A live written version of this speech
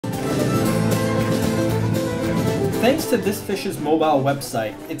Thanks to ThisFish's mobile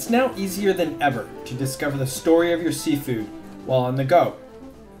website, it's now easier than ever to discover the story of your seafood while on the go.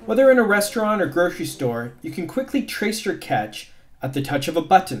 Whether in a restaurant or grocery store, you can quickly trace your catch at the touch of a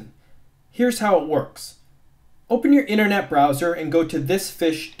button. Here's how it works. Open your internet browser and go to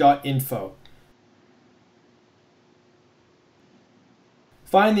thisfish.info.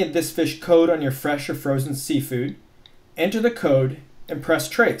 Find the ThisFish code on your fresh or frozen seafood, enter the code, and press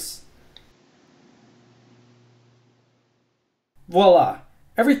trace. Voila!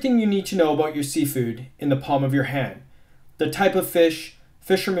 Everything you need to know about your seafood in the palm of your hand. The type of fish,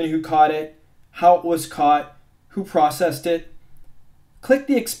 fisherman who caught it, how it was caught, who processed it. Click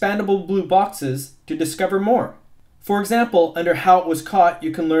the expandable blue boxes to discover more. For example, under how it was caught,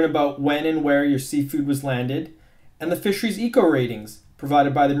 you can learn about when and where your seafood was landed, and the fishery's eco ratings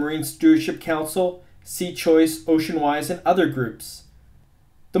provided by the Marine Stewardship Council, Sea Choice, Oceanwise, and other groups.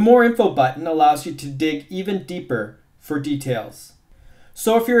 The More Info button allows you to dig even deeper for details.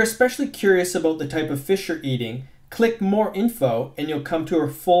 So if you're especially curious about the type of fish you're eating, click More Info and you'll come to a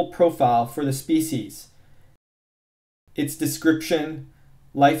full profile for the species. Its description,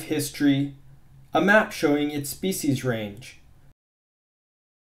 life history, a map showing its species range,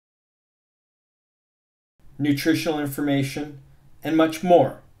 nutritional information, and much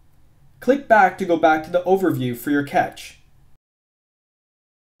more. Click back to go back to the overview for your catch.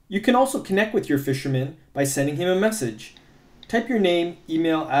 You can also connect with your fisherman by sending him a message. Type your name,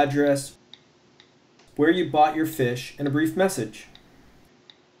 email address, where you bought your fish, and a brief message.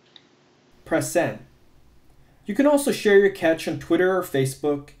 Press send. You can also share your catch on Twitter or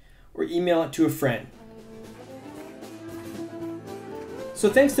Facebook, or email it to a friend. So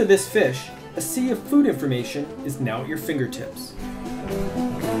thanks to ThisFish, a sea of food information is now at your fingertips.